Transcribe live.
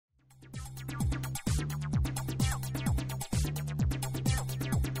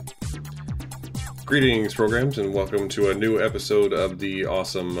Greetings, programs, and welcome to a new episode of the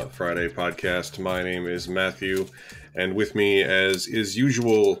Awesome Friday podcast. My name is Matthew, and with me, as is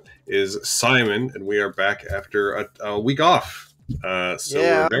usual, is Simon, and we are back after a week off. So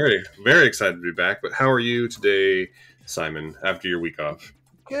we're very, very excited to be back. But how are you today, Simon, after your week off?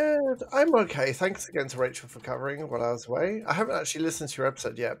 Good. I'm okay. Thanks again to Rachel for covering while I was away. I haven't actually listened to your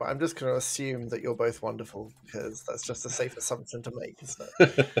episode yet, but I'm just going to assume that you're both wonderful because that's just a safe assumption to make, isn't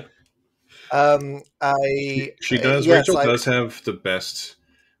it? She does. Yes, Rachel does have the best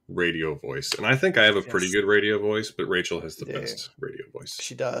radio voice, and I think I have a pretty good radio voice, but Rachel has the best radio voice.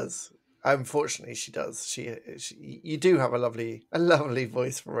 She does. Unfortunately, she does. She you do have a lovely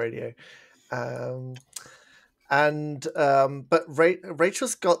voice for radio. But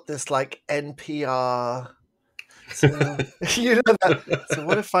Rachel's got this like NPR. So, you know that. So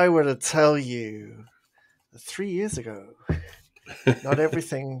what if I were to tell you that 3 years ago, not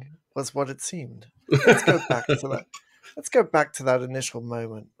everything was what it seemed. Let's go back to that. Let's go back to that initial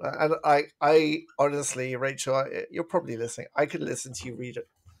moment. And I honestly, Rachel, you're probably listening. I could listen to you read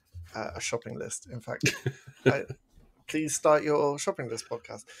a shopping list. In fact, please start your shopping list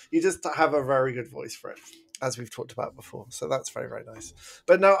podcast. You just have a very good voice for it, as we've talked about before. So that's very, very nice.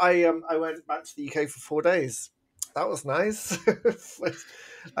 But no, I went back to the UK for 4 days. That was nice.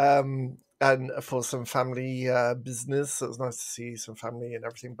 And for some family business. It was nice to see some family and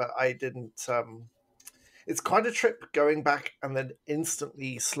everything. But I didn't... it's quite a trip going back and then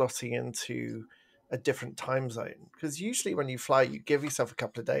instantly slotting into a different time zone. Because usually when you fly, you give yourself a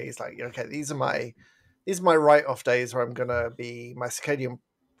couple of days. Like, okay, these are my write-off days where I'm going to be... My circadian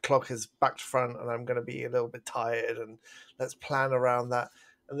clock is back to front and I'm going to be a little bit tired and let's plan around that.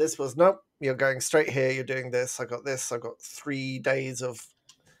 And this was, nope, you're going straight here, you're doing this, I got 3 days of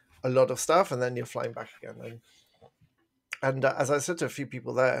a lot of stuff, and then you're flying back again. And as I said to a few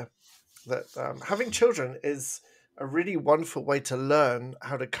people there, that having children is a really wonderful way to learn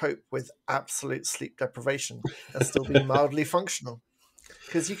how to cope with absolute sleep deprivation and still be mildly functional.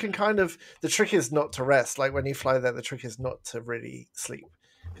 Because you can the trick is not to rest. Like when you fly there, the trick is not to really sleep.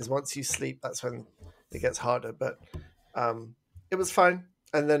 Because once you sleep, that's when it gets harder. But it was fine.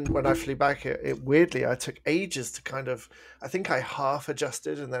 And then when I flew back, it weirdly, I took ages to I think I half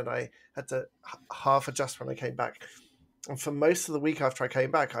adjusted and then I had to half adjust when I came back. And for most of the week after I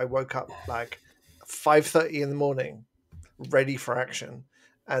came back, I woke up like 5:30 in the morning, ready for action.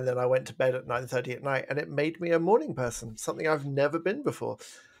 And then I went to bed at 9:30 at night, and it made me a morning person, something I've never been before.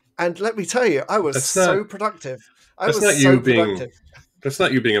 And let me tell you, I was so productive. That's not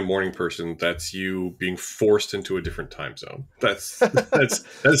you being a morning person. That's you being forced into a different time zone. That's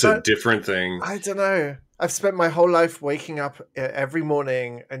a different thing. I don't know. I've spent my whole life waking up every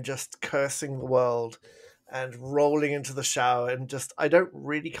morning and just cursing the world and rolling into the shower and I don't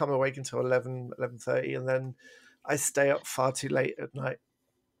really come awake until 11:30, and then I stay up far too late at night.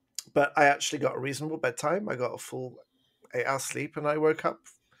 But I actually got a reasonable bedtime. I got a full 8 hours sleep and I woke up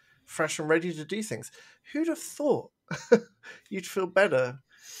fresh and ready to do things. Who'd have thought you'd feel better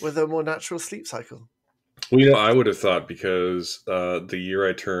with a more natural sleep cycle? Well, I would have thought because the year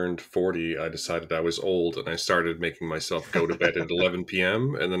I turned 40, I decided I was old and I started making myself go to bed at 11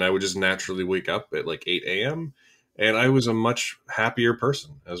 p.m. and then I would just naturally wake up at like 8 a.m. and I was a much happier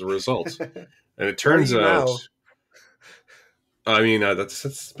person as a result. And it turns out, I mean,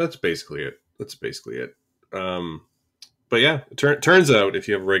 that's basically it. That's basically it. But yeah, it turns out if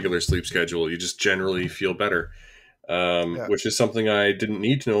you have a regular sleep schedule, you just generally feel better. Which is something I didn't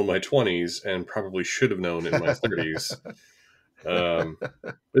need to know in my 20s and probably should have known in my 30s.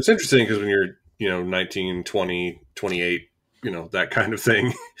 It's interesting because when you're, 19, 20, 28, that kind of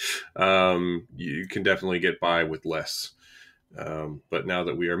thing, you can definitely get by with less. But now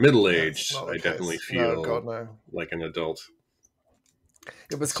that we are middle-aged, I definitely feel like an adult.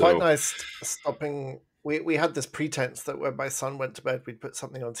 It was quite nice stopping. We had this pretense that when my son went to bed, we'd put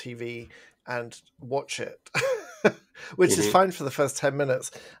something on TV and watch it. Which is fine for the first 10 minutes.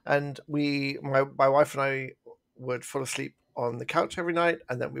 And my wife and I would fall asleep on the couch every night.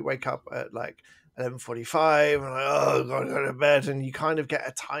 And then we wake up at like 11:45 and oh, God, go to bed. And you kind of get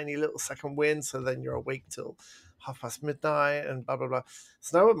a tiny little second wind. So then you're awake till midnight and blah, blah, blah.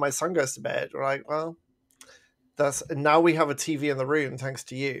 So now when my son goes to bed, we're like, well, now we have a TV in the room, thanks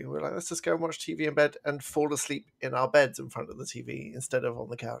to you. We're like, let's just go and watch TV in bed and fall asleep in our beds in front of the TV instead of on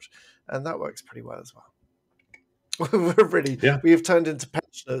the couch. And that works pretty well as well. We have turned into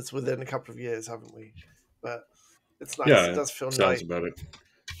pensioners within a couple of years, haven't we? But it's nice. Yeah, it does feel sounds nice. About it.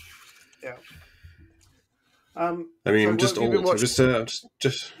 Yeah. I mean, just old. Just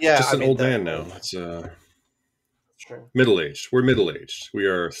an old man now. It's mainstream. Middle-aged. We're middle-aged. We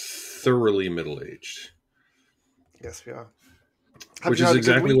are thoroughly middle-aged, Yes, we are. Have which you is had a good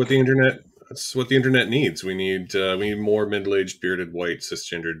exactly what week? the internet. That's what the internet needs. We need more middle-aged, bearded, white,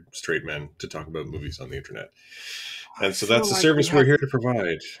 cisgendered, straight men to talk about movies on the internet, I and so feel that's the like we service we're have. here to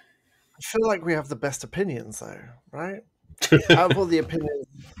provide. I feel like we have the best opinions, though, right? Out of all the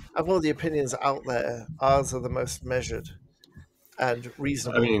opinions, out there, ours are the most measured and I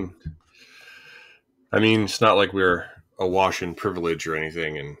reasonable. mean, I mean, it's not like we're awash in privilege or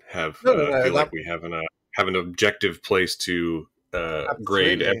anything, and No, no, no. feel like That we have an objective place to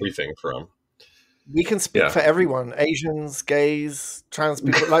grade absolutely. everything from. We can speak Yeah, for everyone: Asians, gays, trans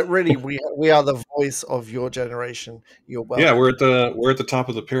people. Like, really, we are the voice of your generation. You're yeah, welcome. we're at the top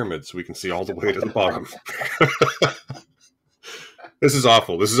of the pyramid, so we can see all the way to the bottom. This is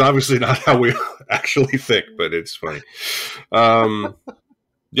awful. This is obviously not how we actually think, but it's funny. Um,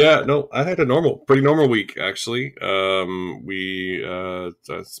 yeah, no, I had a pretty normal week actually. We I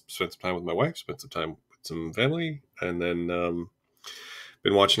spent some time with my wife, spent some time with some family, and then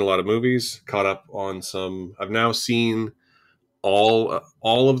been watching a lot of movies. Caught up on some. I've now seen all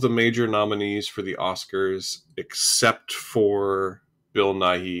of the major nominees for the Oscars except for Bill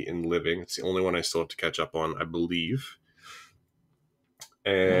Nighy in Living. It's the only one I still have to catch up on, I believe.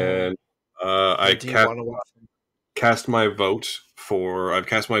 Mm. And So, I do you want to watch them? cast my vote for. I've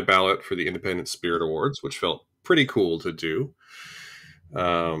cast my ballot for the Independent Spirit Awards, which felt pretty cool to do.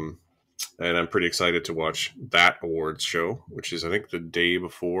 Um, and I'm pretty excited to watch that awards show, which is I think the day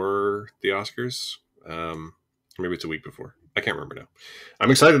before the Oscars. Maybe it's a week before. I can't remember now. I'm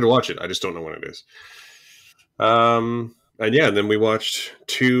excited to watch it. I just don't know when it is. And yeah, and then we watched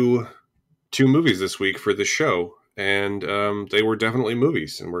two movies this week for the show, and they were definitely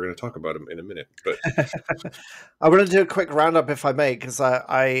movies, and we're going to talk about them in a minute. But I want to do a quick roundup if I may, because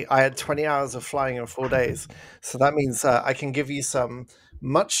I had 20 hours of flying in 4 days. So that means I can give you some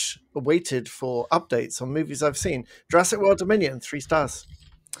much awaited for updates on movies I've seen. Jurassic World Dominion, 3 stars.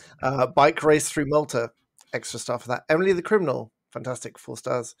 Bike Race Through Malta, extra star for that. Emily the Criminal, fantastic, 4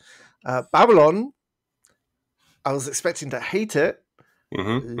 stars. Babylon, I was expecting to hate it.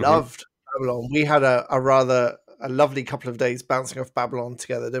 mm-hmm. Loved Babylon. We had a lovely couple of days bouncing off Babylon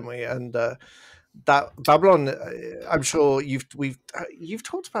together, didn't we? And that Babylon, I'm sure you've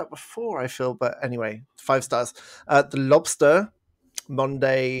talked about before. I feel, but anyway, 5 stars. The Lobster,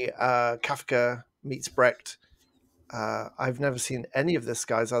 Monday, Kafka meets Brecht. I've never seen any of this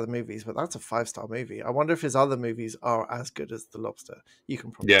guy's other movies, but that's a 5 star movie. I wonder if his other movies are as good as The Lobster. You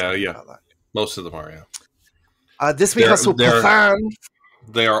can probably tell Yeah, me yeah, about that. most of them are. Yeah, This week I they're saw they're Pathan.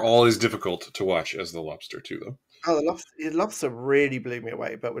 they are all as difficult to watch as the Lobster too, though. Oh, the lobster really blew me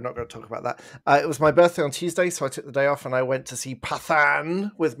away, but we're not going to talk about that. It was my birthday on Tuesday, so I took the day off and I went to see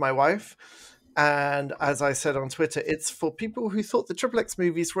Pathan with my wife. And as I said on Twitter, it's for people who thought the Triple X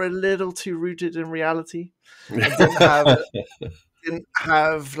movies were a little too rooted in reality and didn't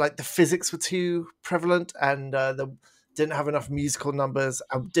have like the physics were too prevalent and didn't have enough musical numbers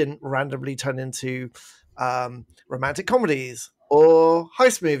and didn't randomly turn into romantic comedies or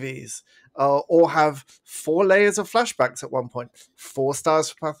heist movies or have 4 layers of flashbacks at one point. 4 stars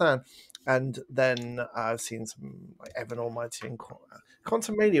for Pathan. And then I've seen some like Evan Almighty and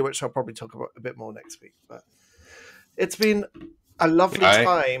Quantum Mania, which I'll probably talk about a bit more next week. But it's been a lovely I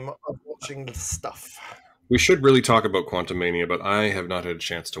time of watching stuff. We should really talk about Quantum Mania, but I have not had a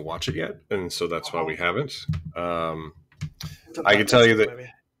chance to watch it yet, and so that's why we Oh, haven't. to I can that tell you later, that maybe.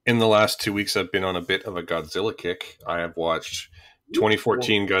 in the last 2 weeks, I've been on a bit of a Godzilla kick. I have watched Ooh.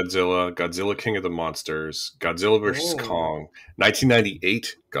 2014 Godzilla, Godzilla King of the Monsters, Godzilla vs. Oh, Kong,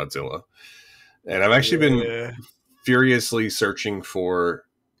 1998 Godzilla, and I've actually been yeah. furiously searching for.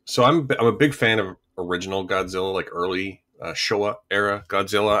 So I'm a big fan of original Godzilla, like early Showa era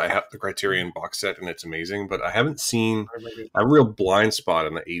Godzilla. I have the Criterion box set, and it's amazing. But I haven't seen I remember. a real blind spot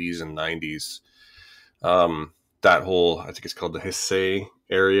in the 80s and 90s. That whole, I think it's called the Heisei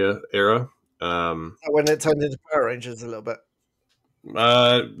era. When it turned into Power Rangers a little bit.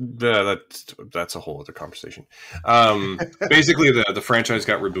 Yeah, that's a whole other conversation. Basically, the franchise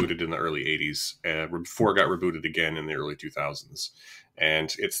got rebooted in the early '80s, before it got rebooted again in the early 2000s,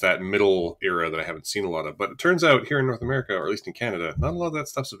 and it's that middle era that I haven't seen a lot of. But it turns out here in North America, or at least in Canada, not a lot of that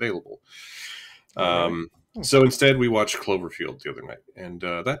stuff's available. Oh, really? So instead, we watched Cloverfield the other night, and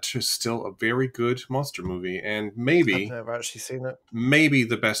that's just still a very good monster movie, and I've never actually seen it. maybe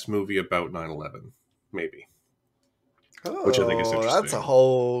the best movie about 9/11, maybe, which I think is Oh, that's a interesting.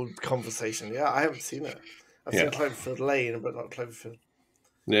 whole conversation. Yeah, I haven't seen it. I've seen Yeah. Cloverfield Lane, but not Cloverfield.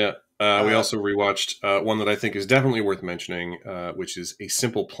 Yeah. We Uh, also rewatched one that I think is definitely worth mentioning, which is a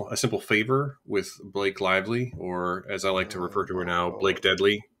simple favor with Blake Lively, or as I like to refer oh to her my now, Blake god.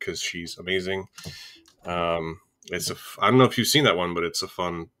 Deadly, because she's amazing. I don't know if you've seen that one, but it's a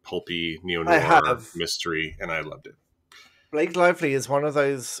fun, pulpy neo I noir have. mystery, and I loved it. Blake Lively is one of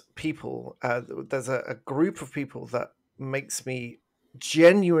those people. There's a group of people that makes me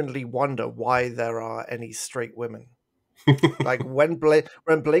genuinely wonder why there are any straight women. Like when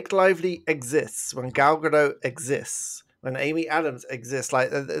Blake Lively exists, when Gal Gadot exists, when Amy Adams exists, like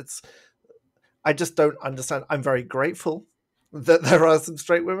it's I just don't understand. I'm very grateful that there are some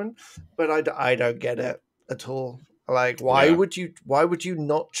straight women, but I don't get it at all. Like Yeah, why would you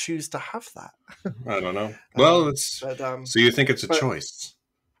not choose to have that? I don't know. Well, it's But so you think it's a but choice.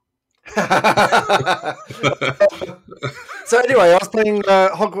 so anyway, I was playing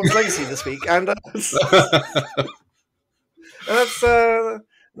Hogwarts Legacy this week, and that's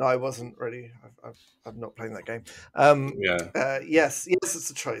no, I wasn't really. I'm not playing that game. Yeah. Yes, it's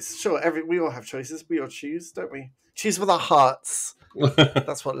a choice. Sure, we all have choices. We all choose, don't we? Choose with our hearts.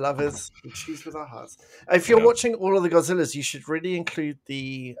 That's what love is. We choose with our hearts. If you're Yeah. watching all of the Godzillas, you should really include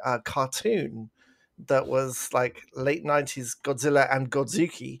the cartoon that was like late '90s Godzilla and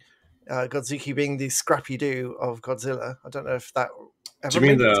Godzuki. Godzuki being the Scrappy Doo of Godzilla. I don't know if that Do ever you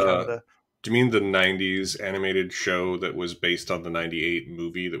mean made it to the Canada. Do you mean the '90s animated show that was based on the '98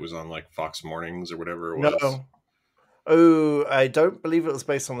 movie that was on like Fox Mornings or whatever it was? No. Oh, I don't believe it was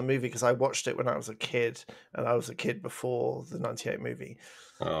based on the movie because I watched it when I was a kid, and I was a kid before the '98 movie.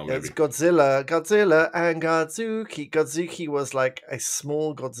 Oh, It's maybe. Godzilla, and Godzuki. Godzuki was like a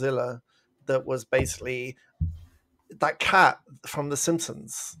small Godzilla that was basically that cat from The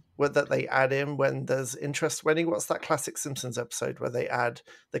Simpsons, that they add in when there's interest winning. What's that classic Simpsons episode where they add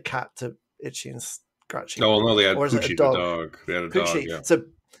the cat to Itchy and Scratchy, Oh, well, no, they had or is it a Poochie the dog? dog. They had a dog, Poochie. yeah.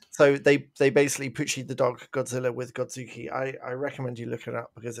 So they basically Poochie the dog Godzilla with Godzuki. I recommend you look it up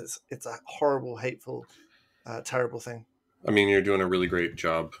because it's a horrible, hateful, terrible thing. I mean, you're doing a really great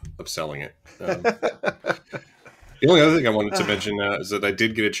job of selling it. The only other thing I wanted to mention is that I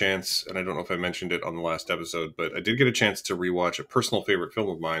did get a chance, and I don't know if I mentioned it on the last episode, but I did get a chance to rewatch a personal favorite film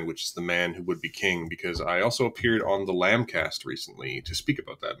of mine, which is The Man Who Would Be King, because I also appeared on the Lambcast recently to speak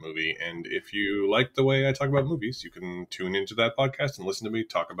about that movie. And if you like the way I talk about movies, you can tune into that podcast and listen to me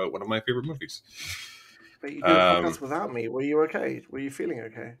talk about one of my favorite movies. But you did a Um, podcast without me. Were you okay? Were you feeling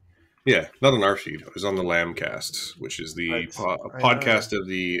okay? yeah, not on our feed. I was on the Lambcast, which is the Right. I know. podcast of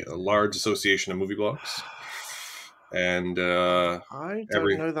the Large Association of Movie Blogs. And I don't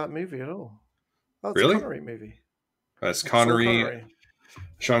every know that movie at all. Oh, it's a really, Connery movie. that's Sean Connery, Connery.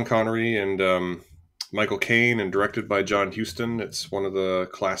 Sean Connery, and Michael Caine, and directed by John Huston. It's one of the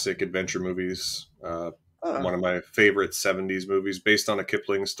classic adventure movies. One Oh, of my favorite '70s movies, based on a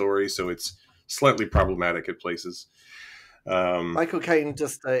Kipling story, so it's slightly problematic at places. Um, Michael Caine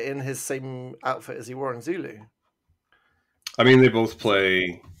just in his same outfit as he wore in Zulu. I mean, they both Is it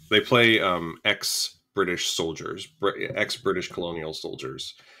play. They play ex British soldiers, ex British colonial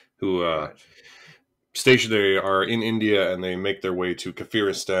soldiers, who right? stationary are in India, and they make their way to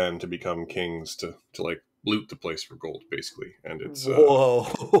Kafiristan to become kings to like loot the place for gold, basically. And it's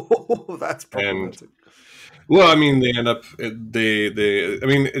Whoa, that's and problematic. well, I mean, they end up they I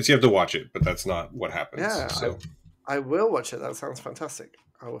mean, it's you have to watch it, but that's not what happens. Yeah, So I will watch it. That sounds fantastic.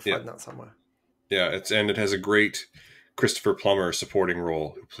 I will yeah, find that somewhere. yeah, it has a great Christopher Plummer supporting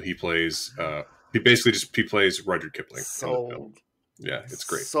role. He plays he plays Rudyard Kipling in the film. Sold. Yeah, it's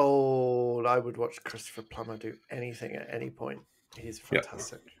great. Sold. I would watch Christopher Plummer do anything at any point. He's Yeah,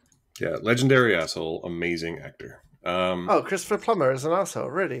 fantastic. yeah, legendary asshole, amazing actor. Oh, Christopher Plummer is an asshole,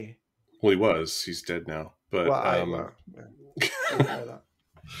 really? Well, he was. He's dead now, Well, but yeah, didn't know that.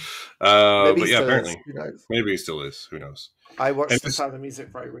 Maybe he but yeah, still is. apparently Who knows? maybe he still is. Who knows? I And watched The his Sound of Music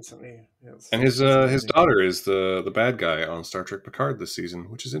very recently. It's his amazing. daughter is the bad guy on Star Trek Picard this season,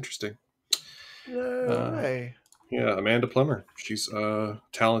 which is interesting. No Uh, way. yeah, Amanda Plummer. She's a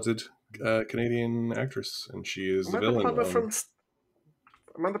talented Canadian actress, and she is the Amanda villain Plummer on. from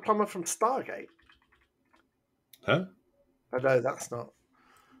Amanda Plummer from Stargate. Huh? Oh no, that's not.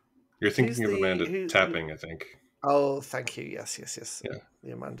 You're Who's thinking of the Amanda Tapping, I think. Oh, thank you. Yes. Yeah.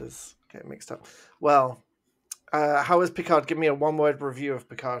 The Amandas getting mixed up. Well, how was Picard? Give me a one-word review of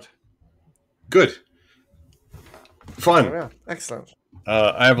Picard. Good. Oh Fun. yeah, excellent.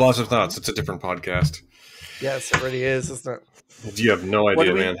 I have lots of thoughts. It's a different podcast. Yes, it really is, isn't it? You have no What do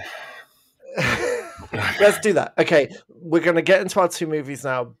idea, we? man. Let's do that. Okay, we're going to get into our two movies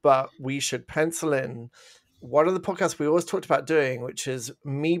now, but we should pencil in one of the podcasts we always talked about doing, which is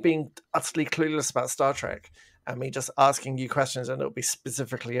me being utterly clueless about Star Trek and me just asking you questions, and it'll be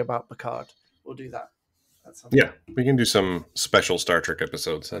specifically about Picard. We'll do that at some Yeah, point. we can do some special Star Trek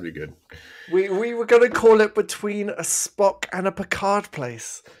episodes. That'd be good. We were going to call it Between a Spock and a Picard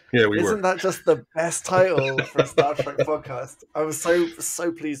Place. Yeah, we Isn't were. that just the best title for a Star Trek podcast? I was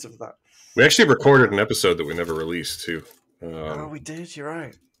so pleased with that. We actually recorded an episode that we never released too. Oh, we did. You're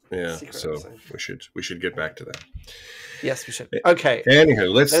right. Yeah, Secret so episode. we should get back to that. Yes, we should. Okay.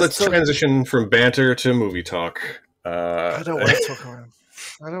 Anywho, let's transition from banter to movie talk. I don't want to talk about.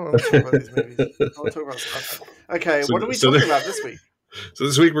 I don't want to talk about these movies. I want to talk about Star Trek. Okay, what are we talking about this week? So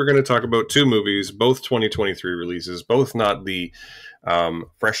this week we're going to talk about two movies, both 2023 releases, both not the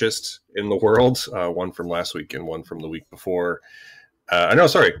freshest in the world. One from last week and one from the week before.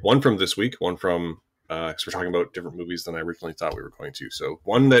 One from this week, one from because we're talking about different movies than I originally thought we were going to. So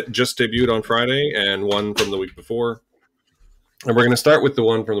one that just debuted on Friday and one from the week before. And we're going to start with the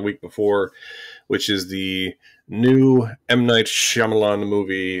one from the week before, which is the new M. Night Shyamalan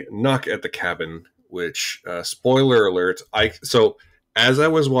movie, Knock at the Cabin, which, spoiler alert, so as I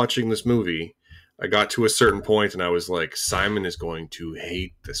was watching this movie, I got to a certain point and I was like, Simon is going to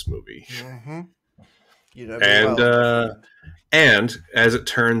hate this movie. Mm-hmm. You know me well. And as it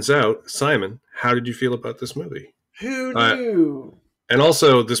turns out, Simon, how did you feel about this movie? Who knew? And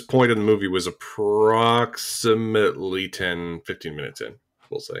also, this point in the movie was approximately 10, 15 minutes in,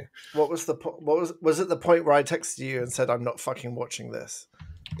 we'll say. What was the was it the point where I texted you and said, I'm not fucking watching this?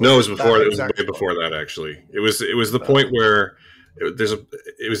 No, it was before. It was way before that, actually. It was the point where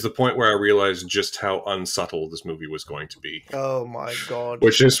it was the point where I realized just how unsubtle this movie was going to be. Oh my god!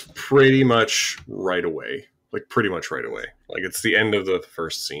 Which is pretty much right away. Like pretty much right away. Like it's the end of the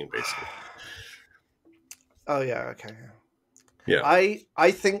first scene, basically. Oh yeah, okay. Yeah. I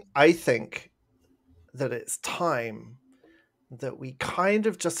think that it's time that we kind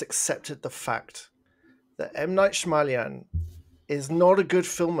of just accepted the fact that M. Night Shyamalan is not a good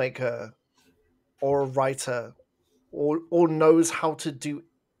filmmaker or a writer or knows how to do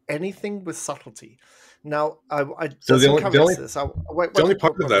anything with subtlety. Now, the only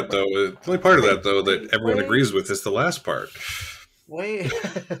part of that though that everyone agrees with is the last part. Wait.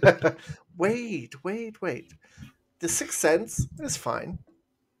 The Sixth Sense is fine.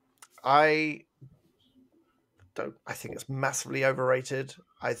 I think it's massively overrated.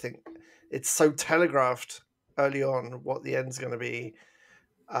 I think it's so telegraphed early on what the end's going to be.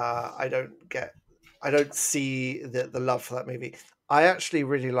 I don't see the love for that movie. I actually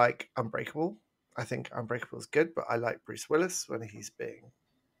really like Unbreakable. I think Unbreakable is good, but I like Bruce Willis when he's being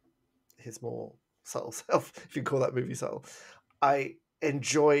his more subtle self, if you call that movie subtle. I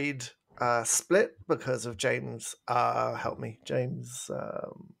enjoyed Split because of James James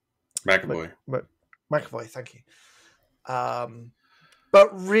McAvoy. McAvoy, thank you. But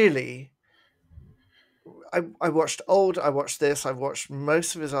really, I watched Old, I watched this, I've watched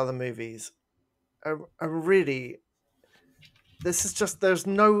most of his other movies. I really, this is just, there's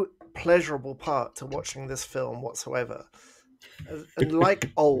no pleasurable part to watching this film whatsoever. And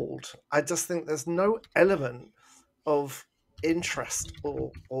like Old, I just think there's no element of interest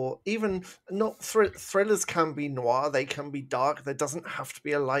or even not thrillers can be noir, they can be dark, there doesn't have to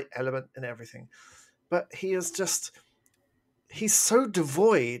be a light element in everything, but he's so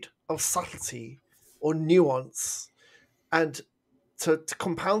devoid of subtlety or nuance. And to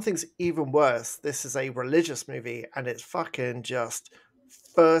compound things even worse, this is a religious movie and it's fucking just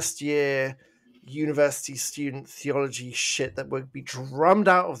first year university student theology shit that would be drummed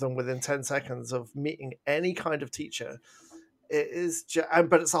out of them within 10 seconds of meeting any kind of teacher. It is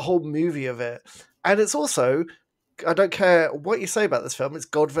but it's a whole movie of it. And it's also, I don't care what you say about this film, it's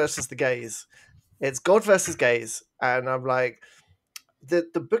God versus the gays. It's God versus gays. And I'm like, the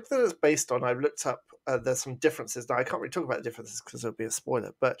book that it's based on, I've looked up, there's some differences. Now, I can't really talk about the differences because it'll be a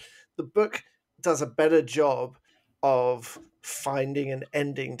spoiler, but the book does a better job of finding an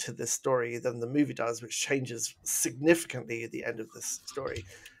ending to this story than the movie does, which changes significantly at the end of this story.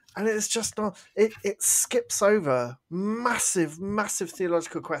 And it's just not, it skips over massive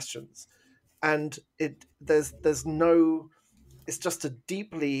theological questions. And there's no, it's just a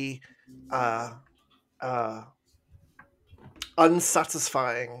deeply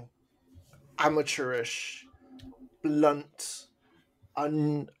unsatisfying, amateurish, blunt,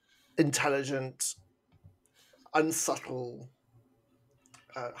 unintelligent, unsubtle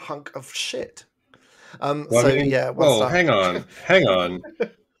hunk of shit. Hang on.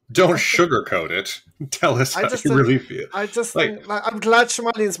 Don't sugarcoat it. Tell us how you really feel. I just think, I'm glad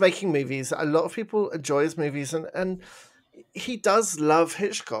Shyamalan's making movies. A lot of people enjoy his movies, and he does love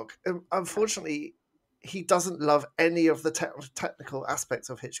Hitchcock. Unfortunately, he doesn't love any of the technical aspects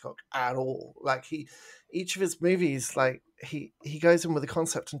of Hitchcock at all. Like each of his movies, like he goes in with a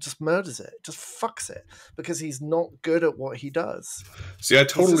concept and just murders it, just fucks it, because he's not good at what he does. See,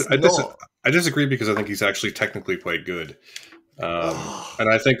 He's just not. I disagree because I think he's actually technically quite good. Oh, And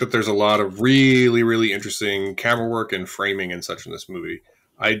I think that there's a lot of really, really interesting camera work and framing and such in this movie.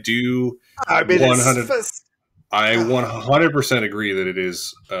 I do I mean, it's 100. first. I Oh, 100% agree that it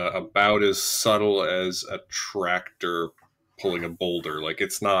is about as subtle as a tractor pulling a boulder. Like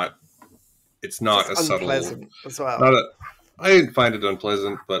it's just not a subtle. unpleasant as Not well. a. I didn't find it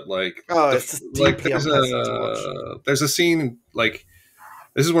unpleasant, but like Oh, it's just deeply unpleasant to watch. there's a scene like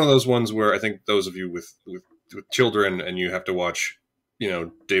this is one of those ones where I think those of you with children and you have to watch,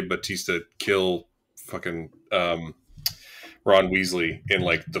 Dave Bautista kill fucking Ron Weasley in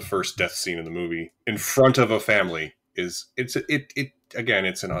like the first death scene in the movie in front of a family it again,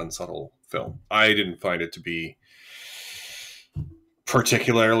 it's an unsubtle film. I didn't find it to be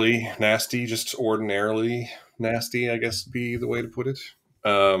particularly nasty, just ordinarily nasty, I guess would be the way to put it.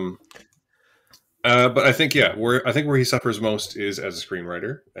 Um, but I think, yeah, where he suffers most is as a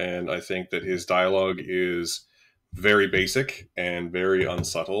screenwriter, and I think that his dialogue is very basic and very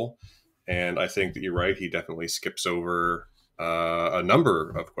unsubtle. And I think that you're right; he definitely skips over a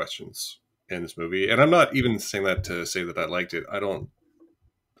number of questions in this movie. And I'm not even saying that to say that I liked it. I don't.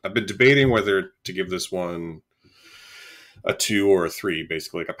 I've been debating whether to give this one a 2 or a 3,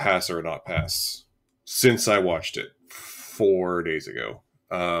 basically like a pass or a not pass, since I watched it 4 days ago.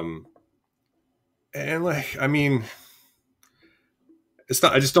 And like, I mean, it's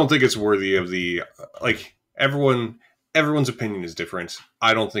not. I just don't think it's worthy of the like everyone's opinion is different.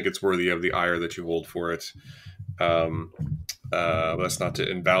 I don't think it's worthy of the ire that you hold for it. Um, that's not to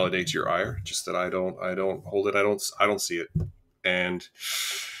invalidate your ire, just that I don't hold it. I don't see it. And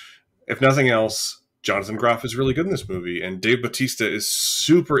if nothing else, Jonathan Groff is really good in this movie, and Dave Bautista is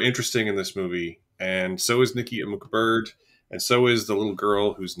super interesting in this movie, and so is Nikki Amuka-Bird, and so is the little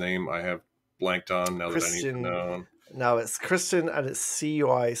girl whose name I have blanked on now that I need to Christian. know. No, it's Christian and it's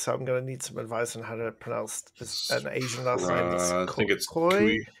CUI, so I'm going to need some advice on how to pronounce an Asian last name. It's I think it's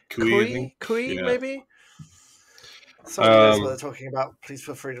Koi, Kui. I think, yeah. maybe. Someone knows what Um, they're talking about. Please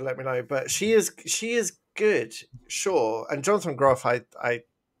feel free to let me know. But she is good, sure. And Jonathan Groff, I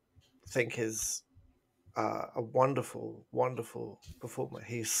think is a wonderful, wonderful performer.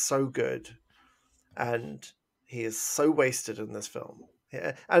 He's so good, and he is so wasted in this film.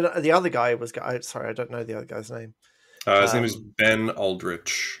 Yeah. And the other guy was. Sorry, I don't know the other guy's name. his name is Um, Ben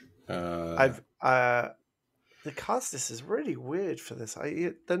Aldrich. I've the cast list is really weird for this.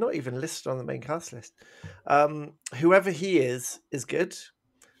 They're not even listed on the main cast list. Whoever he is good.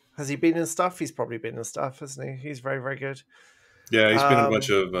 Has he been in stuff? He's probably been in stuff, hasn't he? He's very, very good. Yeah, he's been in a bunch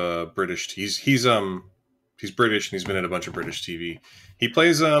Um, of British. He's British and he's been in a bunch of British TV. He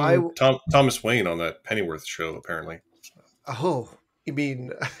plays I Thomas Wayne on that Pennyworth show apparently. oh, you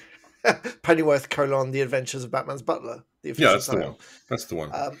mean Pennyworth: The Adventures of Batman's Butler, the Yeah, official that's the one. title. That's the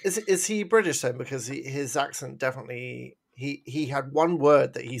one. Is he British then? Because his accent definitely he had one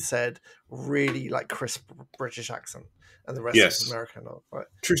word that he said really like crisp British accent, and the rest was Yes. American. Right,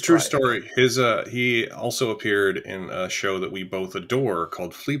 True right, okay. story. His he also appeared in a show that we both adore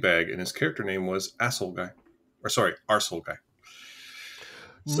called Fleabag, and his character name was Asshole Guy, or sorry, Arsehole Guy.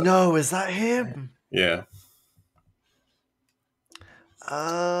 So No, is that him? yeah,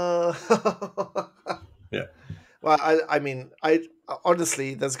 Uh, yeah, well, I mean, I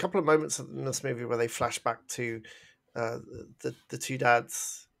honestly, there's a couple of moments in this movie where they flash back to the two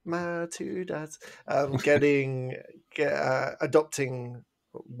dads, my two dads, adopting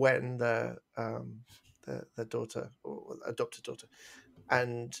when the daughter or adopted daughter,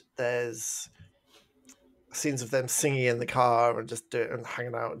 and there's scenes of them singing in the car and just doing and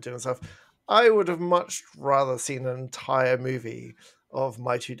hanging out and doing stuff. I would have much rather seen an entire movie of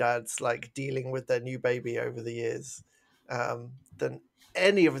my two dads like dealing with their new baby over the years than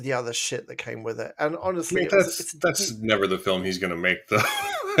any of the other shit that came with it. And I honestly, mean that's never the film he's gonna make though.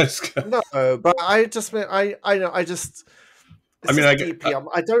 no, but I just mean I know I just I it's mean, just deeply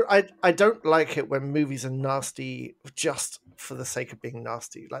I don't like it when movies are nasty just for the sake of being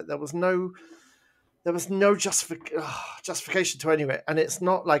nasty. Like there was no justification to any of it. And it's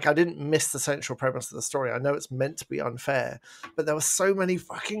not like I didn't miss the central premise of the story. I know it's meant to be unfair, but there were so many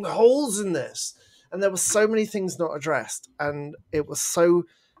fucking holes in this. And there were so many things not addressed. And it was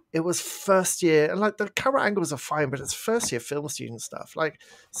first year. And like the camera angles are fine, but it's first year film student stuff. Like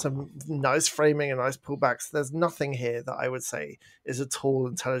some nice framing and nice pullbacks. There's nothing here that I would say is at all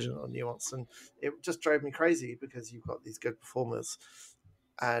intelligent or nuanced. And it just drove me crazy because you've got these good performers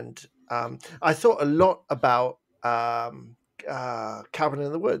and I thought a lot about Cabin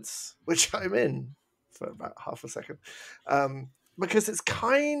in the Woods, which I'm in for about half a second. Because it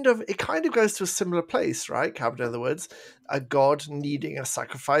kind of goes to a similar place, right? Cabin in the Woods, a god needing a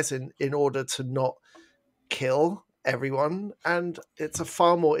sacrifice in order to not kill everyone, and it's a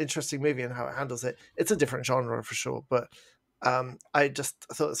far more interesting movie in how it handles it. It's a different genre for sure, but I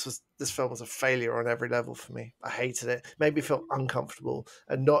thought this film was a failure on every level for me. I hated it. It made me feel uncomfortable,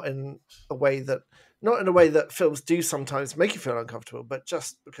 and a way that not in a way that films do sometimes make you feel uncomfortable, but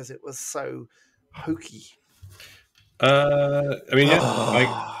just because it was so hokey. I mean, yeah,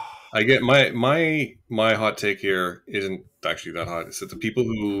 Oh. I get my hot take here isn't actually that hot. It's that the people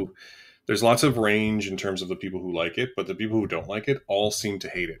who there's lots of range in terms of the people who like it, but the people who don't like it all seem to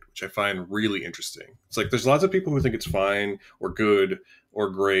hate it, which I find really interesting. It's like there's lots of people who think it's fine or good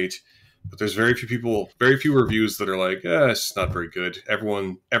or great, but there's very few reviews that are like, it's not very good.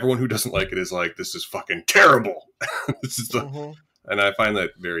 Everyone who doesn't like it is like, this is fucking terrible. This is and I find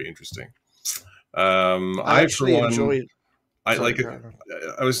that very interesting. I I for actually one, enjoyed. I Sorry, like it. go ahead.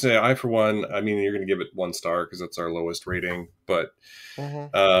 I would say I for one. I mean, you're going to give it 1 star because that's our lowest rating. But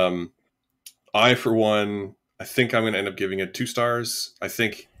Mhm. I for one, I think I'm going to end up giving it 2 stars. I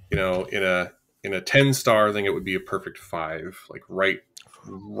think in a 10 star thing, it would be a perfect 5, like right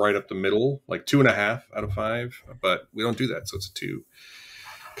up the middle, like 2.5 out of 5. But we don't do that, so it's a 2.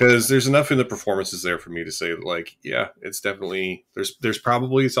 Because there's enough in the performances there for me to say that, like, yeah, it's definitely there's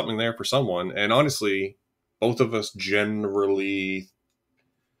probably something there for someone. And honestly, both of us generally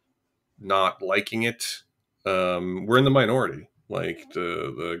not liking it. We're in the minority. Like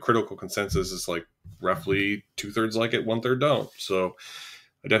the critical consensus is like roughly 2/3 like it, 1/3 don't. So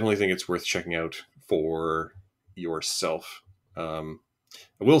I definitely think it's worth checking out for yourself. I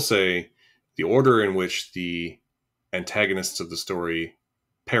will say the order in which the antagonists of the story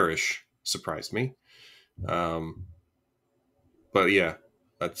perish surprised me. But yeah,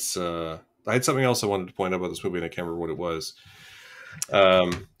 that's. I had something else I wanted to point out about this movie, and I can't remember what it was.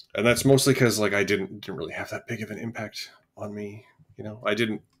 And that's mostly because like I didn't really have that big of an impact on me. I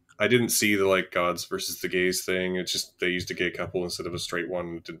didn't see the like gods versus the gays thing. It's just they used a gay couple instead of a straight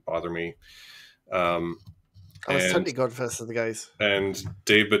one. It didn't bother me. Um, I was and totally God versus the guys. and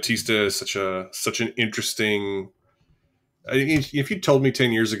Dave Bautista is such an interesting. I mean, if you told me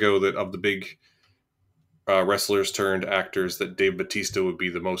 10 years ago that of the big wrestlers turned actors that Dave Bautista would be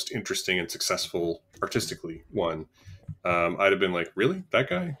the most interesting and successful artistically one, I'd have been like, really, that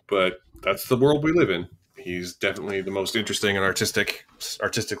guy? But that's the world we live in. He's definitely the most interesting and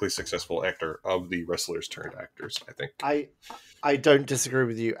artistically successful actor of the wrestlers turned actors, I think. I don't disagree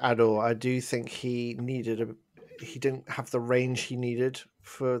with you at all. I do think he didn't have the range he needed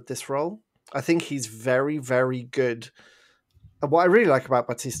for this role. I think he's very, very good. And what I really like about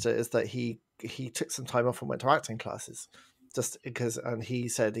Batista is that he took some time off and went to acting classes, just because. And he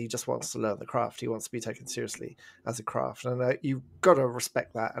said he just wants to learn the craft. He wants to be taken seriously as a craft, and you've got to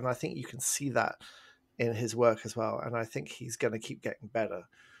respect that. And I think you can see that in his work as well. And I think he's going to keep getting better.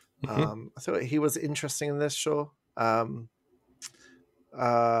 I thought he was interesting in this. Sure. I'm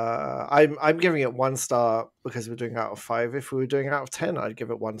giving it 1 star because we're doing out of 5. If we were doing out of 10, I'd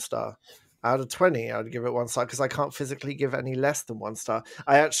give it 1 star. Out of 20, I'd give it 1 star because I can't physically give any less than 1 star.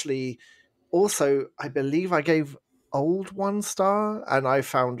 I actually I believe I gave Old 1 star, and I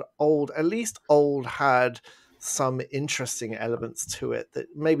found at least Old had some interesting elements to it that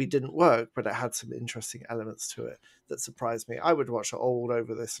maybe didn't work, but it had some interesting elements to it that surprised me. I would watch Old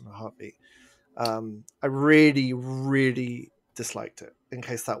over this in a heartbeat. I really, really disliked it, in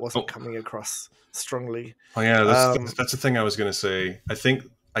case that wasn't coming across strongly. Oh yeah, that's the thing I was going to say. I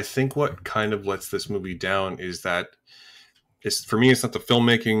think what kind of lets this movie down is that for me, it's not the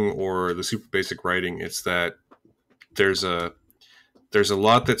filmmaking or the super basic writing. It's that there's a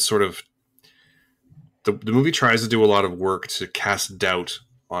lot that sort of the movie tries to do a lot of work to cast doubt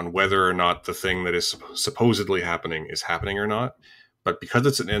on whether or not the thing that is supposedly happening is happening or not. But because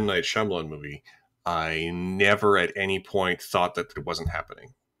it's an M. Night Shyamalan movie, I never at any point thought that it wasn't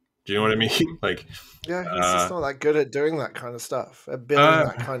happening. Do you know what I mean? Like, yeah, he's just not that good at doing that kind of stuff, at building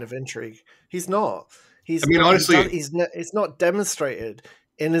that kind of intrigue. He's not. I mean, honestly, it's not demonstrated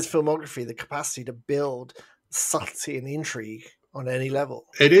in his filmography the capacity to build subtlety and intrigue on any level.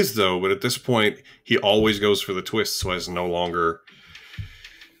 It is though, but at this point, he always goes for the twist. So I'm no longer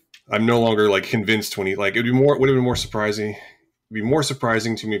like convinced when he like would have been more surprising. It'd be more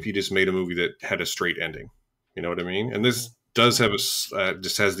surprising to me if he just made a movie that had a straight ending. You know what I mean? And this does have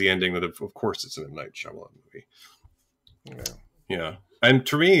just has the ending that of course it's an M. Night Shyamalan movie. Yeah. And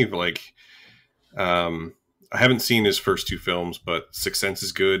to me, like, I haven't seen his first 2 films, but Sixth Sense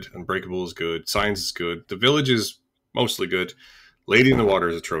is good, Unbreakable is good, Signs is good, The Village is mostly good, Lady in the Water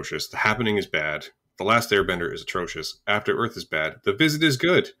is atrocious, The Happening is bad, The Last Airbender is atrocious. After Earth is bad. The Visit is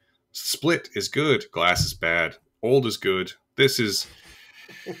good. Split is good. Glass is bad. Old is good. This is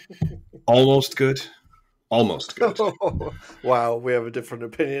almost good. Almost good. Wow, we have a different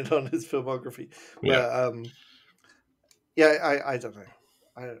opinion on his filmography. Yeah. But yeah, I don't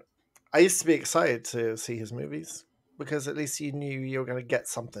know. I used to be excited to see his movies because at least you knew you were going to get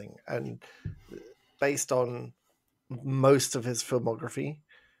something. And based on most of his filmography,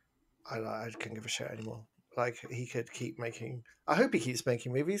 I couldn't give a shit anymore. Like, he could keep making. I hope he keeps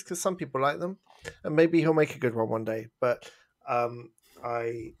making movies because some people like them, and maybe he'll make a good one day. But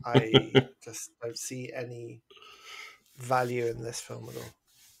I just don't see any value in this film at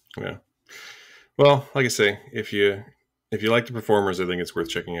all. Yeah. Well, like I say, if you like the performers, I think it's worth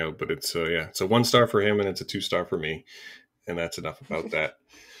checking out. But it's it's a 1 star for him and it's a 2 star for me, and that's enough about that.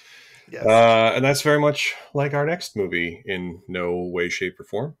 Yes. And that's very much like our next movie in no way, shape, or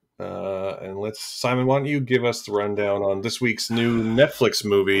form. And Simon, why don't you give us the rundown on this week's new Netflix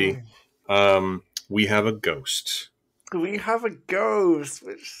movie, We Have a Ghost. We Have a Ghost,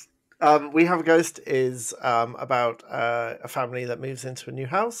 which We Have a Ghost is about a family that moves into a new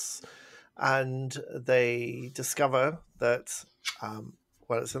house, and they discover that,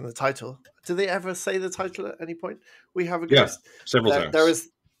 well, it's in the title. Do they ever say the title at any point? We Have a Ghost. Yeah, several times.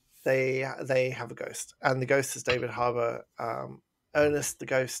 They have a ghost, and the ghost is David Harbour. Ernest the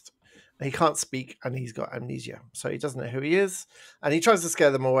ghost. He can't speak and he's got amnesia, so he doesn't know who he is, and he tries to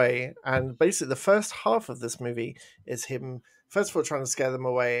scare them away. And basically the first half of this movie is him first of all trying to scare them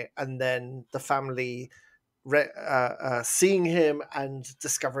away, and then the family seeing him and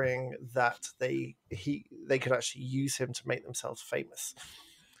discovering that they could actually use him to make themselves famous.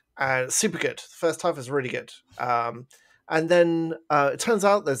 And super good. The first half is really good. And then it turns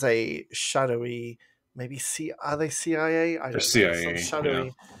out there's a shadowy, maybe are they CIA? I don't know. CIA, some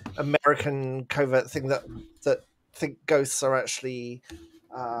shadowy American covert thing that think ghosts are actually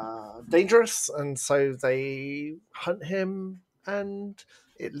dangerous, and so they hunt him, and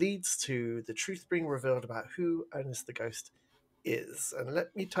it leads to the truth being revealed about who Ernest the Ghost is. And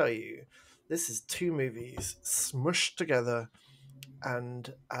let me tell you, this is 2 movies smushed together,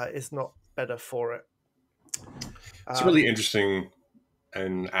 and is not better for it. It's a really interesting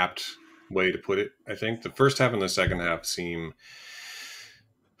and apt way to put it. I think the first half and the second half seem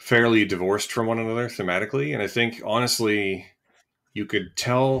fairly divorced from one another thematically, and I think honestly you could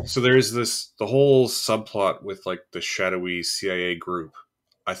tell. So there's the whole subplot with like the shadowy CIA group.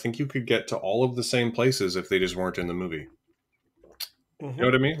 I think you could get to all of the same places if they just weren't in the movie. You know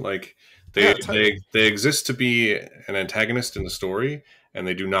what I mean? Like they exist to be an antagonist in the story, and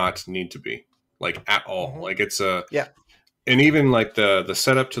they do not need to be, like, at all. Like it's and even like the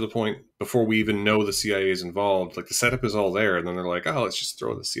setup to the point before we even know the CIA is involved, like the setup is all there, and then they're like, oh, let's just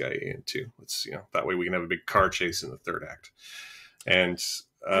throw the CIA in too. Let's that way we can have a big car chase in the third act, and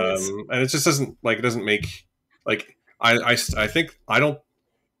it just doesn't make like I think I don't.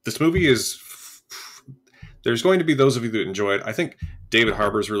 This movie is. There's going to be those of you that enjoy it. I think David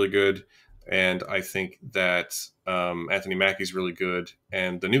Harbour is really good, and I think that Anthony Mackie's really good,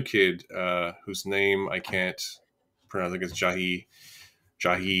 and the new kid whose name I can't pronounce, I think it's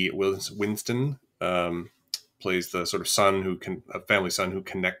Jahi Winston, plays the sort of a family son who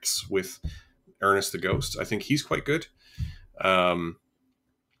connects with Ernest the Ghost. I think he's quite good, but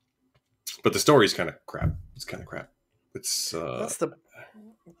the story's kind of crap. It's kind of crap. It's I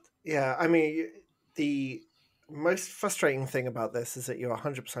mean, the most frustrating thing about this is that you're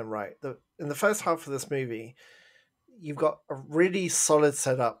 100% right. In the first half of this movie, you've got a really solid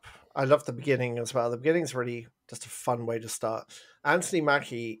setup. I love the beginning as well. The beginning's really just a fun way to start. Anthony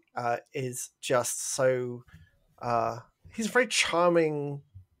Mackie is just so he's a very charming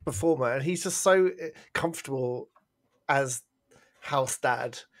performer, and he's just so comfortable as house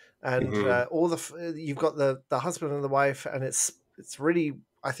dad. And you've got the husband and the wife, and it's really,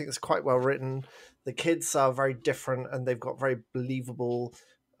 I think it's quite well written. The kids are very different, and they've got very believable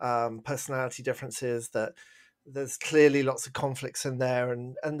personality differences. That there's clearly lots of conflicts in there,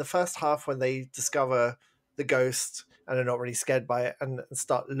 and the first half when they discover the ghost and are not really scared by it, and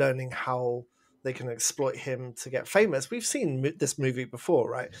start learning how they can exploit him to get famous. We've seen this movie before,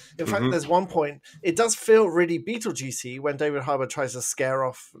 right? In fact, there's one point, it does feel really Beetlejuicy when David Harbour tries to scare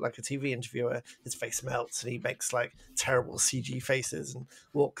off like a TV interviewer. His face melts and he makes like terrible CG faces and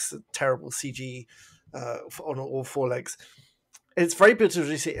walks terrible CG on all 4 legs. It's very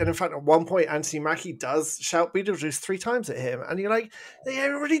Beetlejuicy, and in fact, at one point, Anthony Mackie does shout Beetlejuice 3 times at him, and you're like, yeah, it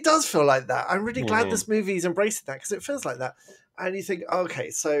really does feel like that. I'm really glad this movie's embracing that, because it feels like that. And you think, okay,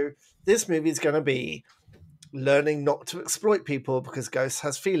 so this movie is going to be learning not to exploit people because Ghost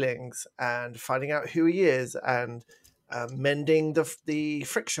has feelings, and finding out who he is, and mending the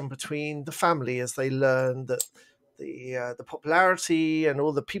friction between the family as they learn that the popularity and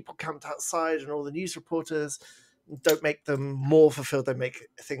all the people camped outside and all the news reporters don't make them more fulfilled. They make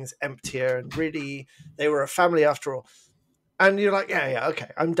things emptier, and really they were a family after all. And you're like, yeah,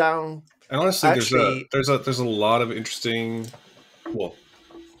 okay, I'm down. And honestly, Actually, there's a lot of interesting. Well,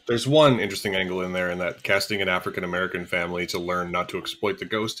 there's one interesting angle in there, in that casting an African American family to learn not to exploit the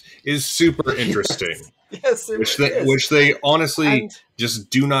ghost is super interesting, yes, yes, it is. which they honestly And just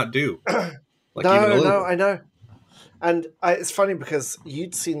do not do, like even a no, little no, bit. I know. And it's funny because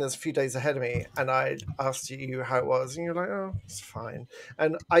you'd seen this a few days ahead of me, and I asked you how it was, and you're like, "Oh, it's fine."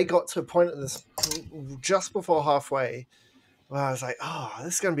 And I got to a point in this just before halfway where I was like, "Oh,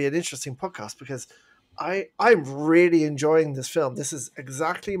 this is going to be an interesting podcast because I'm really enjoying this film. This is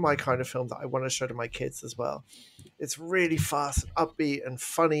exactly my kind of film that I want to show to my kids as well. It's really fast, and upbeat, and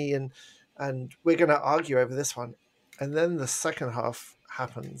funny, and we're going to argue over this one." And then the second half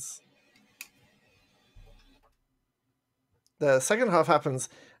happens. The second half happens,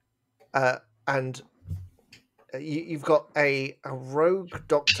 uh, and you've got a rogue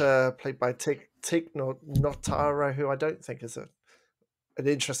doctor played by Tig Notara, who I don't think is an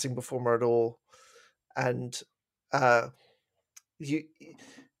interesting performer at all, and uh, you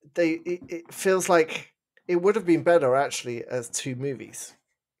it feels like it would have been better actually as two movies.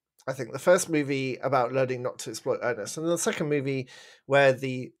 I think the first movie about learning not to exploit Ernest, and the second movie where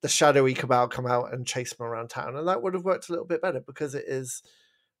the shadowy cabal come out and chase him around town, and that would have worked a little bit better because it is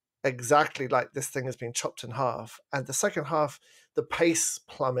exactly like this thing has been chopped in half. And the second half, the pace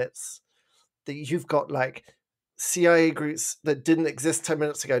plummets. That you've got like CIA groups that didn't exist 10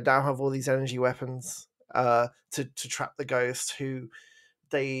 minutes ago now have all these energy weapons to trap the ghost. Who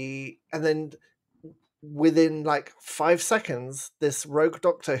they and then within like 5 seconds, this rogue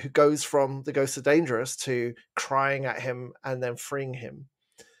doctor who goes from the ghost are dangerous to crying at him and then freeing him,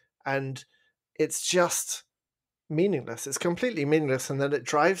 and it's just meaningless. It's completely meaningless, and then it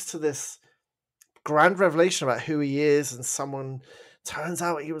drives to this grand revelation about who he is, and someone turns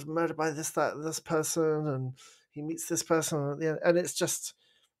out he was murdered by this person, and he meets this person at the end, and it's just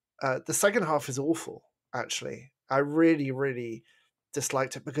the second half is awful. Actually, I really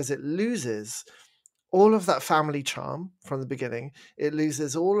disliked it because it loses all of that family charm from the beginning. It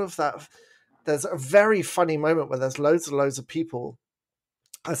loses all of that. There's a very funny moment where there's loads and loads of people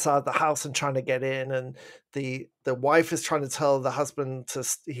outside the house and trying to get in, and the wife is trying to tell the husband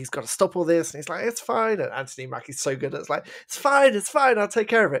he's got to stop all this, and he's like, it's fine, and Anthony Mackie's so good, it's like, it's fine, I'll take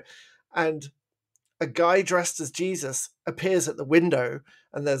care of it. And a guy dressed as Jesus appears at the window,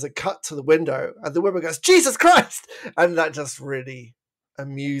 and there's a cut to the window, and the woman goes, Jesus Christ, and that just really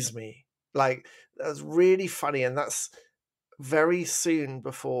amused me. Like, that was really funny, and that's very soon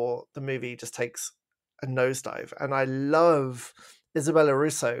before the movie just takes a nosedive. And I love Isabella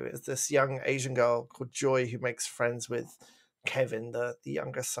Russo is this young Asian girl called Joy who makes friends with Kevin, the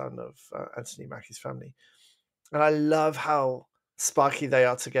younger son of Anthony Mackie's family. And I love how sparky they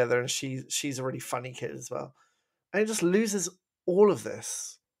are together, and she's a really funny kid as well. And it just loses all of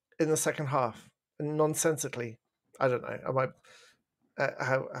this in the second half, and nonsensically. I don't know. Am I?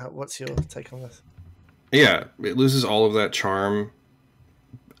 What's your take on this? Yeah, it loses all of that charm,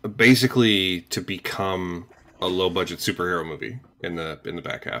 basically, to become a low budget superhero movie in the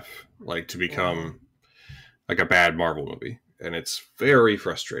back half, like to Mm-hmm. become like a bad Marvel movie, and it's very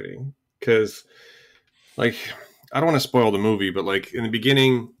frustrating because, like, I don't want to spoil the movie, but like in the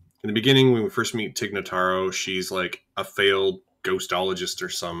beginning when we first meet Tig Notaro, she's like a failed ghostologist or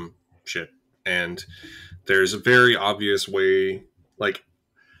some shit, and there's a very obvious way, like,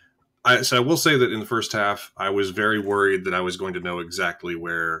 so I will say that in the first half, I was very worried that I was going to know exactly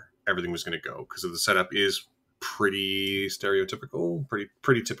where everything was going to go because the setup is pretty stereotypical,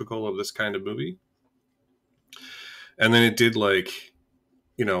 pretty typical of this kind of movie. And then it did, like,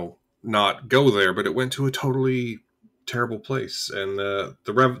 not go there, but it went to a totally terrible place. And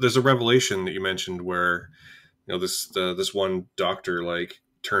there's a revelation that you mentioned where this one doctor, like,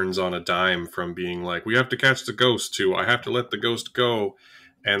 turns on a dime from being like, we have to catch the ghost to I have to let the ghost go,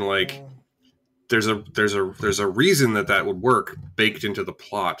 and like Mm. there's a reason that that would work baked into the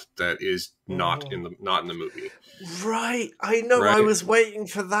plot that is Mm-hmm. not in the movie, Right, I know. I right? was waiting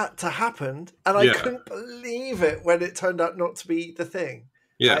for that to happen, and I Yeah, couldn't believe it when it turned out not to be the thing.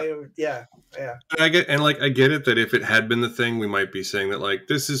 yeah. Yeah, yeah. I get it that if it had been the thing, we might be saying that, like,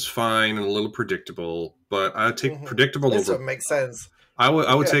 this is fine and a little predictable, but I take Hmm. predictable This over. one makes sense. I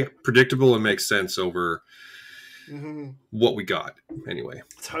would Yeah, take predictable and makes sense over hmm what we got anyway.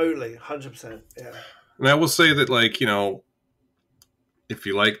 totally, 100%. Yeah. And I will say that, like, you know, if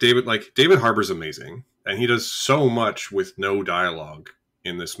you like David Harbour's amazing, and he does so much with no dialogue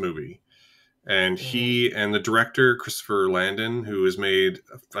in this movie. And Hmm. he and the director Christopher Landon, who has made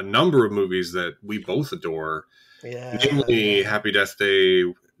a number of movies that we both adore, Yeah, namely yeah, Happy Death Day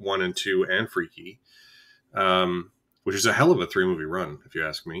 1 and 2 and Freaky, which is a hell of a 3 movie run, if you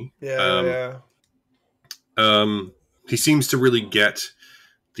ask me. yeah, yeah. Um, he seems to really get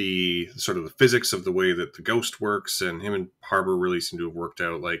the sort of the physics of the way that the ghost works, and him and Harbour really seem to have worked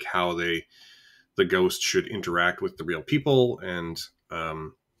out like how the ghost should interact with the real people, and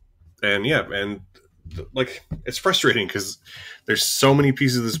yeah, and like it's frustrating because there's so many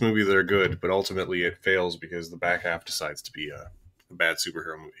pieces of this movie that are good, but ultimately it fails because the back half decides to be a bad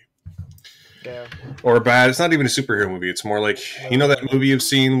superhero movie. Yeah. Or a bad, it's not even a superhero movie. It's more like, you know, No. that movie you've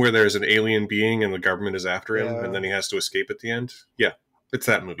seen where there's an alien being and the government is after him and Yeah, then he has to escape at the end? Yeah, it's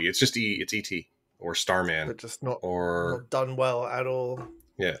that movie. It's just it's E.T. or Starman but just not or, not done well at all.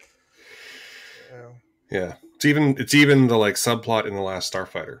 yeah, Yeah. yeah. It's even the like subplot in The Last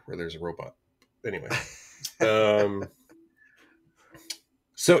Starfighter where there's a robot. Anyway. Um,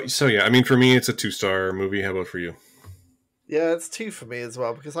 so yeah, I mean, for me, it's a 2-star movie. How about for you? Yeah, it's two for me as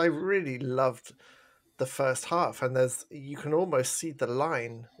well because I really loved the first half, and there's you can almost see the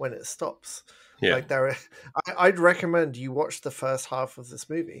line when it stops. Yeah, Like I'd recommend you watch the first half of this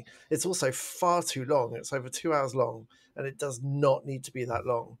movie. It's also far too long. It's over 2 hours long, and it does not need to be that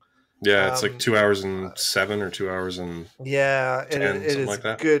long. yeah. It's like Um, 2 hours uh, and 7 or 2 hours and yeah, 10, it something is like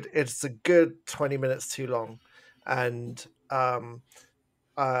that. good. It's a good 20 minutes too long, and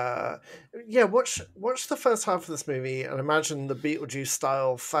uh yeah, watch the first half of this movie and imagine the Beetlejuice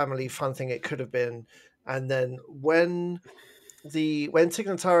style family fun thing it could have been, and then when Tig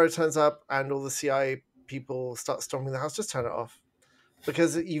Notaro turns up and all the CIA people start storming the house, just turn it off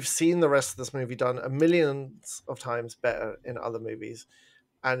because you've seen the rest of this movie done a millions of times better in other movies,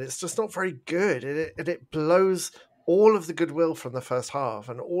 and it's just not very good. It blows all of the goodwill from the first half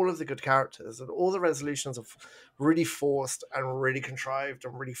and all of the good characters and all the resolutions of really forced and really contrived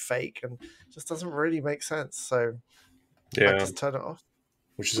and really fake and just doesn't really make sense. So I Yeah, just turn it off.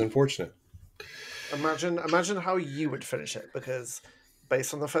 which is unfortunate. Imagine how you would finish it, because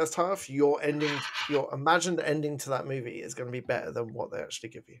based on the first half, your imagined ending to that movie is going to be better than what they actually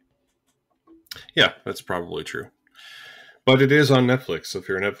give you. Yeah, that's probably true. But it is on Netflix. So if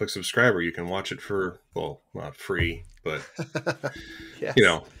you're a Netflix subscriber, you can watch it for, well, not free, but, you Yes,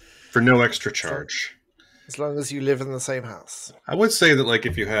 know, for no extra as long, charge. as long as you live in the same house. I would say that, like,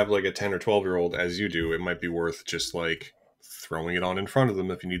 if you have like a 10 or 12-year-old as you do, it might be worth just like throwing it on in front of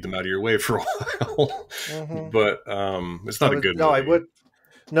them if you need them out of your way for a while. Hmm. But it's not a good I movie. would.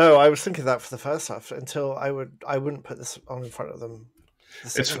 No, I was thinking that for the first half until I wouldn't put this on in front of them for the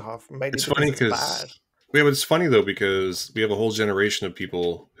It's second half, mainly it's because funny it's bad. because yeah, but it's funny though because we have a whole generation of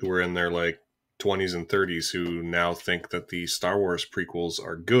people who are in their like 20s and 30s who now think that the Star Wars prequels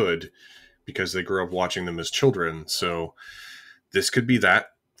are good because they grew up watching them as children. So this could be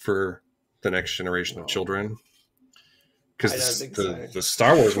that for the next generation of No, children I don't because think so. the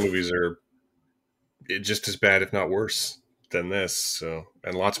Star Wars movies are just as bad, if not worse, than this. So,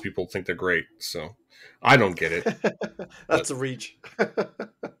 and lots of people think they're great. So, I don't get it, but That's a reach.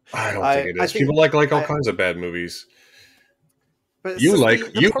 I don't think it I is. think People like all I kinds of bad movies. but it's You just like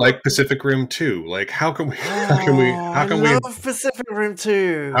the you problem. like Pacific Rim too. Like how can we Oh, how I can we love Pacific Rim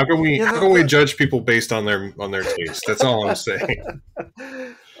 2. Yeah, how can we judge people based on their taste? That's all I'm saying.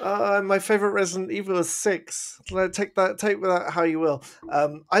 my favorite Resident Evil is 6. Like, take that how you will.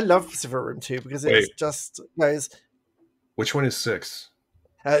 I love Pacific Rim 2 because it's Wait, just which one is 6?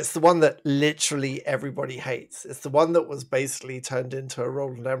 it's the one that literally everybody hates. It's the one that was basically turned into a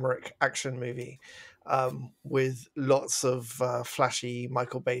Roland Emmerich action movie, with lots of flashy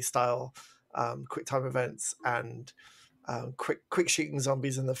Michael Bay style quick time events and quick shooting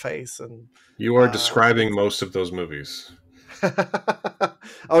zombies in the face and You are it's describing most of those movies.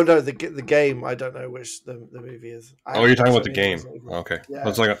 oh no, the game, I don't know which the movie is. I Oh, you're haven't talking watched about the any of the game. Resident Evil. Okay. Yeah,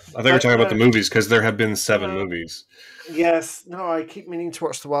 I thought you were talking about the no, movies because there have been 7 no. movies. Yes, no, I keep meaning to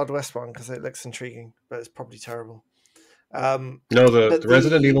watch the Wild West one because it looks intriguing, but it's probably terrible. Um, No, but the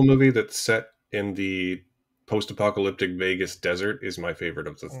Resident the Evil movie that's set in the post-apocalyptic Vegas desert is my favorite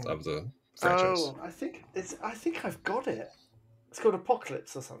mm. of the franchise. Oh, I think I've got it. It's called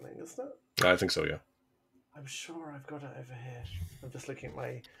Apocalypse or something, isn't it? I think so, yeah. I'm sure I've got it over here. I'm just looking at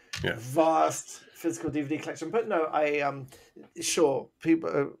my Yeah. vast physical DVD collection. But no, I sure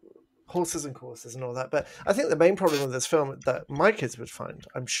people. horses and courses and all that. But I think the main problem with this film that my kids would find,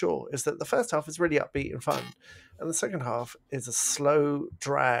 I'm sure, is that the first half is really upbeat and fun, and the second half is a slow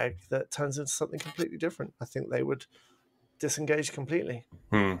drag that turns into something completely different. I think they would disengage completely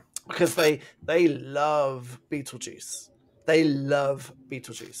because they love Beetlejuice. They love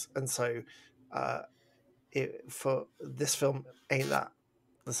Beetlejuice, and so for this film, ain't that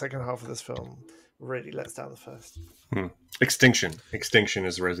the second half of this film really lets down the first. Extinction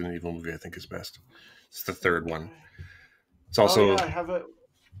is a Resident Evil movie I think is best. It's the third one. It's also I have it.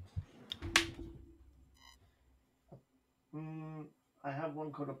 I have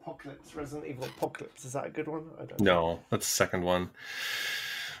one called Apocalypse, Resident Evil Apocalypse. Is that a good one? I don't know. No, that's the second one.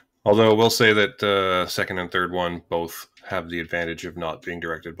 Although we'll say that second and third one both have the advantage of not being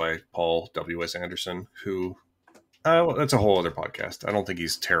directed by Paul W.S. Anderson, who that's a whole other podcast. I don't think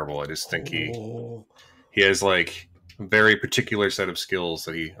he's terrible. I just think he has like a very particular set of skills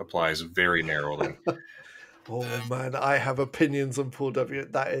that he applies very narrowly. Oh man, I have opinions on Paul W.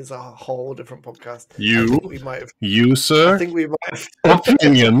 That is a whole different podcast. You, sir, I think we might have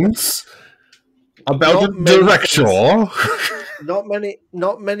opinions about a director. Not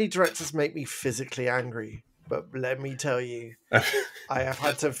many directors make me physically angry, but let me tell you, I've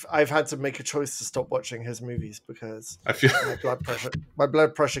had to make a choice to stop watching his movies because my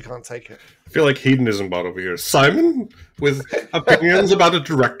blood pressure can't take it. I feel like hedonism bot over here. Simon with opinions about a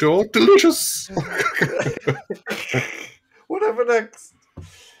director, delicious. Whatever next.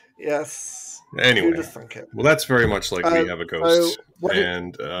 Yes. Anyway, well, that's very much like We Have a Ghost. So what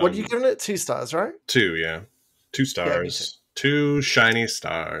are you giving it? 2 stars, right? 2, yeah. 2 stars. 2 shiny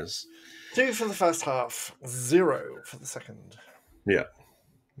stars. 2 for the first half, 0 for the second. Yeah.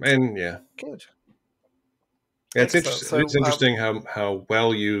 And yeah. Good. Yeah, it's interesting. So, it's interesting how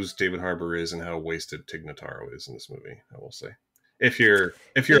well used David Harbour is and how wasted Tig Notaro is in this movie, I will say. If you're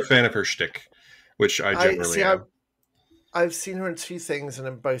a fan of her shtick, which I generally am. I've seen her in 2 things, and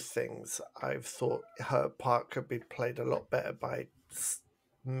in both things, I've thought her part could be played a lot better by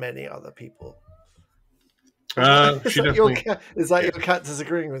many other people. Is that your cat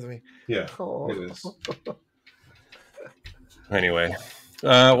disagreeing with me? Yeah, it is. Anyway,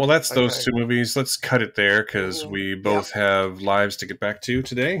 well, that's those 2 movies. Let's cut it there because we both have lives to get back to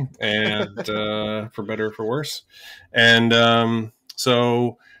today, and for better or for worse. And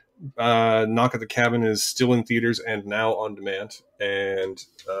so Knock at the Cabin is still in theaters and now on demand, and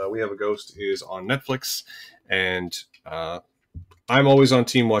We Have a Ghost is on Netflix. And I'm always on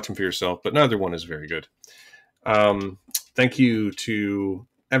team Watch 'Em For Yourself, but neither one is very good. Thank you to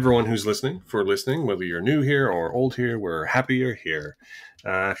everyone who's listening, whether you're new here or old here. We're happy you're here.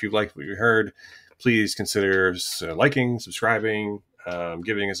 If you liked what you heard, please consider liking, subscribing,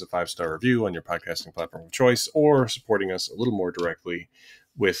 giving us a 5-star review on your podcasting platform of choice, or supporting us a little more directly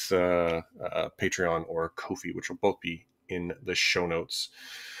with Patreon or Ko-fi, which will both be in the show notes.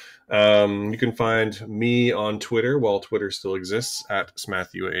 You can find me on Twitter, while Twitter still exists, at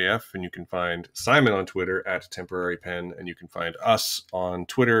SmathUAF, and you can find Simon on Twitter at TemporaryPen, and you can find us on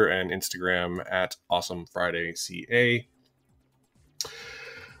Twitter and Instagram at AwesomeFridayCA.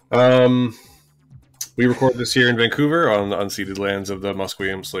 We record this here in Vancouver on the unceded lands of the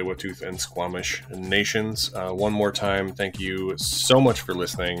Musqueam, Tsleil-Waututh, and Squamish nations. One more time, thank you so much for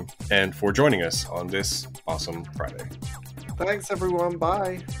listening and for joining us on this awesome Friday. Thanks, everyone.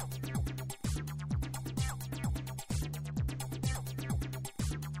 Bye.